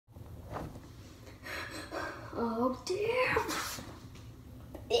Oh, damn.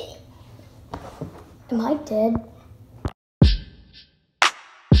 Am I dead?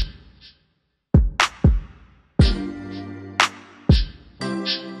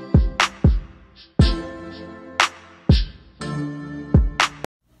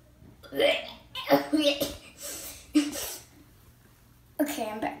 Okay,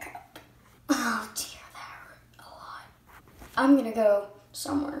 I'm back up. Oh dear, that hurt a lot. I'm gonna go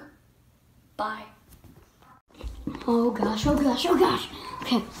somewhere. Bye. Oh gosh, oh gosh, oh gosh.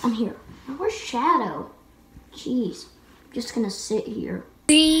 Okay, I'm here. Where's Shadow? Jeez, I'm just gonna sit here.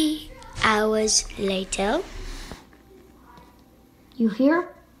 3 hours later. You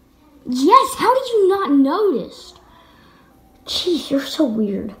here? Yes, how did you not notice? Jeez, you're so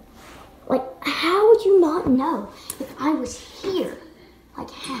weird. Like, how would you not know if I was here?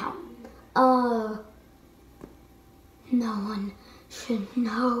 Like, how? No one should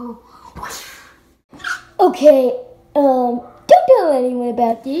know. Okay, don't tell anyone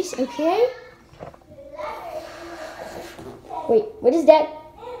about this, okay? Wait, what is that?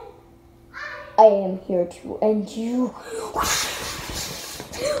 I am here to end you.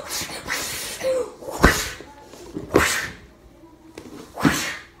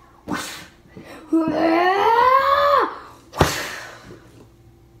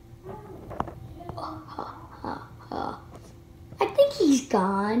 I think he's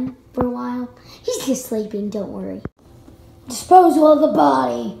gone for a while. He's just sleeping, don't worry. Disposal of the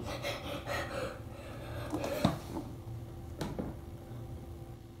body.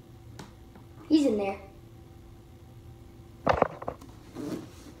 He's in there.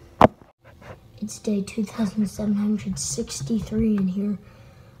 It's day 2763 in here.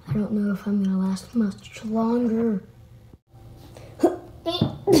 I don't know if I'm gonna last much longer.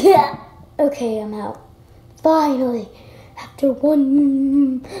 Okay, I'm out. Finally, after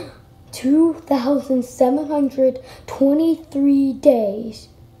 2,723 days.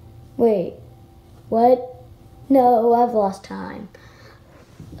 Wait, what? No, I've lost time.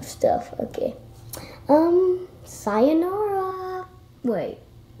 Stuff, okay. Sayonara. Wait,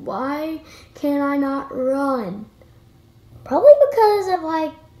 why can I not run? Probably because I've,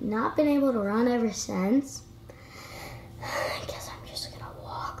 like, not been able to run ever since. I guess I'm just gonna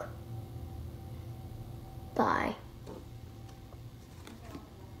walk. Bye.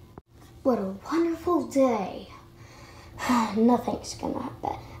 What a wonderful day. Nothing's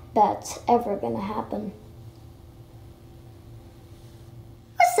that's ever gonna happen.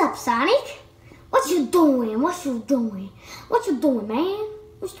 What's up, Sonic? What you doing? What you doing? What you doing, man?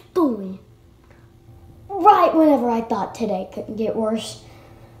 What you doing? Right whenever I thought today couldn't get worse.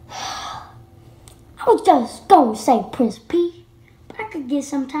 I was just going to save Prince P, but I could get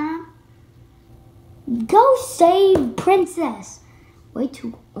some time. Go save Princess. Way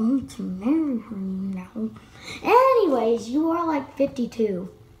too old to marry her now. Anyways, you are like 52.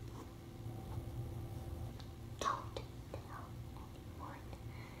 Don't tell anyone.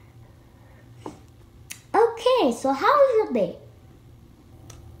 Okay, so how was your day?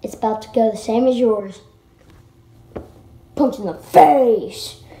 It's about to go the same as yours. Punch in the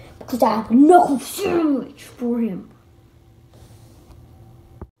face. Because I have a knuckle sandwich for him.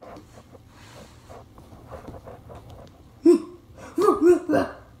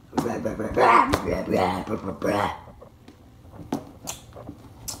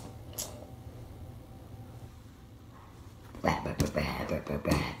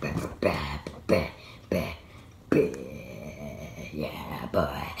 Yeah,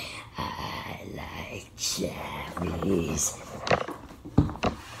 boy, I like cherries.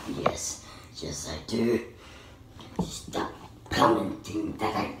 Yes, I do. Stop commenting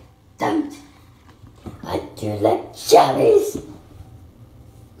that I don't. I do like cherries.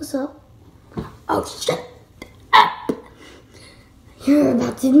 What's up? Oh, shut up. You're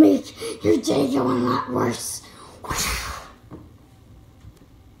about to make your day go a lot worse.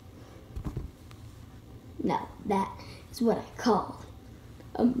 Now, that is what I call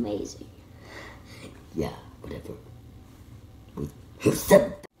amazing. Yeah, whatever. Who said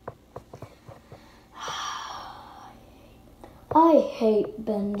that? I hate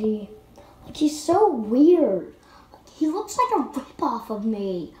Benji. Like, he's so weird. He looks like a ripoff of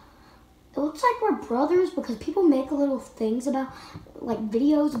me. It looks like we're brothers because people make little things about, like,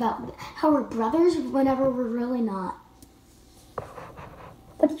 videos about how we're brothers whenever we're really not.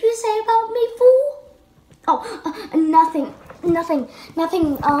 What did you say about me, fool? Oh, nothing.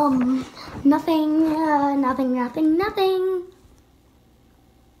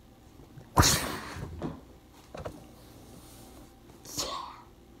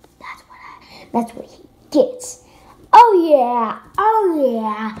 That's what he gets. Oh yeah.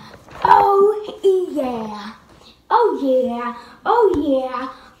 Oh yeah, oh yeah,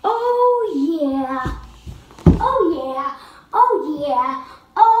 oh yeah, oh yeah, oh yeah,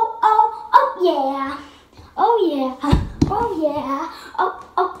 oh yeah, oh yeah, oh yeah,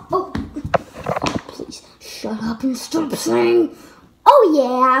 oh. Please shut up and stop saying, oh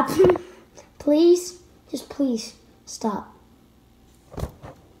yeah. Please, just please stop.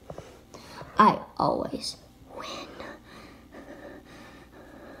 I always win.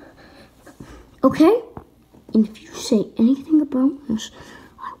 Okay? And if you say anything about this,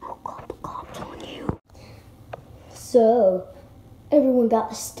 I will call the cops on you. So, everyone got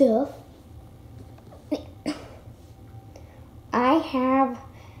the stuff. I have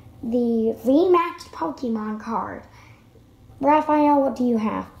the VMAX Pokemon card. Raphael, what do you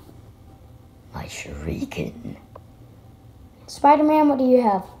have? My shuriken. Spider-Man, what do you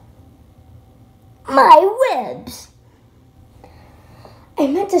have? My webs. I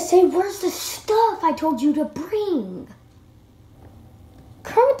meant to say, where's the stuff I told you to bring?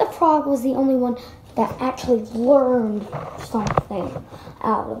 Kermit the Frog was the only one that actually learned something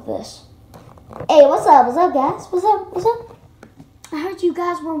out of this. Hey, what's up? What's up, guys? What's up? What's up? I heard you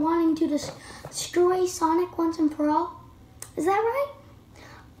guys were wanting to destroy Sonic once and for all. Is that right?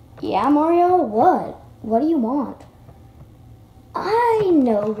 Yeah, Mario, what? What do you want? I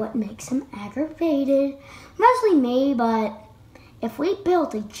know what makes him aggravated. Mostly me, but if we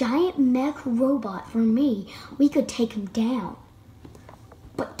built a giant mech robot for me, we could take him down.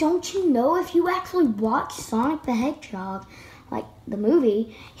 But don't you know, if you actually watch Sonic the Hedgehog, like the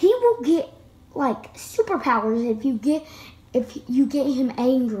movie, he will get like superpowers if you get him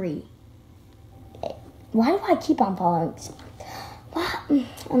angry. Why do I keep on following?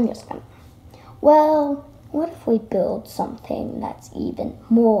 I'm just gonna. Well, what if we build something that's even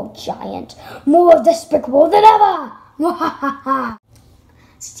more giant, more despicable than ever?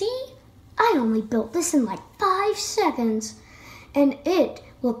 See, I only built this in like 5 seconds, and it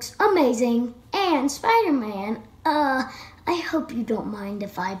looks amazing. And Spider-Man, I hope you don't mind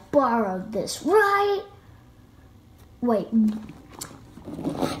if I borrowed this, right? Wait.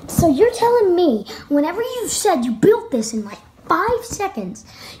 So you're telling me, whenever you said you built this in like 5 seconds,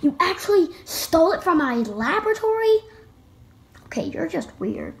 you actually stole it from my laboratory? Okay, you're just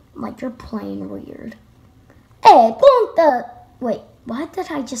weird. Like, you're plain weird. Hey, don't wait, why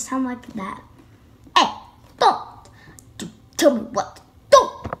did I just sound like that? Hey, don't tell me what to do.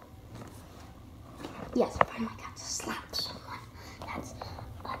 Yes, I finally got to slap someone that's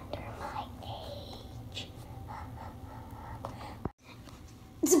under my age.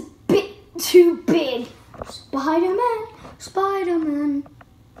 It's a bit too big. Spider-Man, Spider-Man.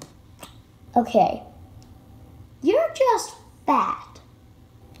 Okay, you're just fat.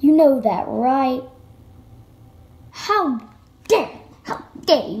 You know that, right? How dare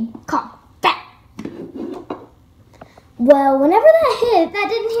you call me fat? Well, whenever that hit, that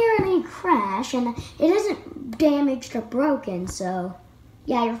didn't hear any crash, and it isn't damaged or broken, so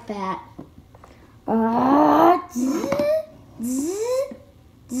yeah, you're fat.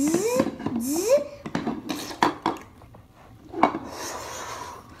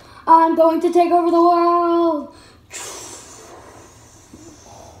 I'm going to take over the world.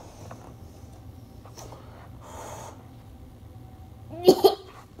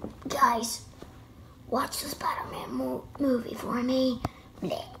 Guys, watch the Spider-Man movie for me.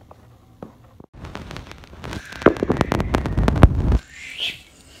 Bleh.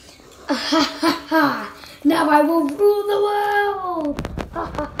 Now I will rule the world.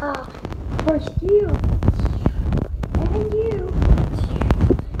 First you, and you,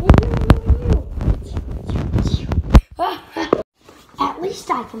 and you. At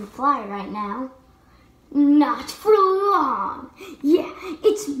least I can fly right now. Not for long. Yeah,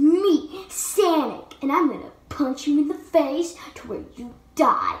 it's me, Sonic, and I'm gonna punch you in the face to where you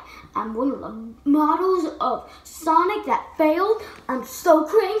die. I'm one of the models of Sonic that failed. I'm so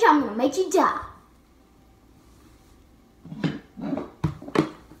cringe, I'm gonna make you die.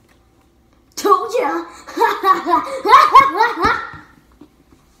 Told ya.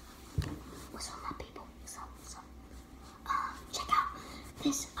 What's up, my people? What's up? What's up? Check out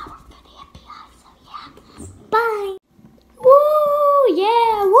this hour for the FBI. So yeah. Bye. Woo!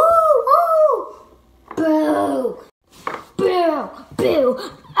 Yeah! Woo! Woo! Boo! Boo! Boo!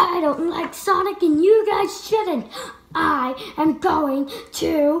 I don't like Sonic, and you guys shouldn't. I am going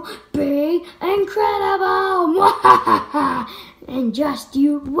to be incredible. And just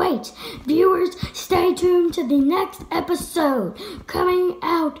you wait. Viewers, stay tuned to the next episode coming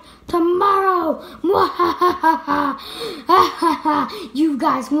out tomorrow. You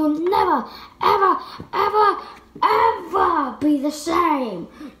guys will never, ever, ever, ever be the same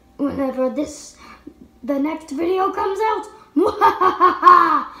whenever this the next video comes out.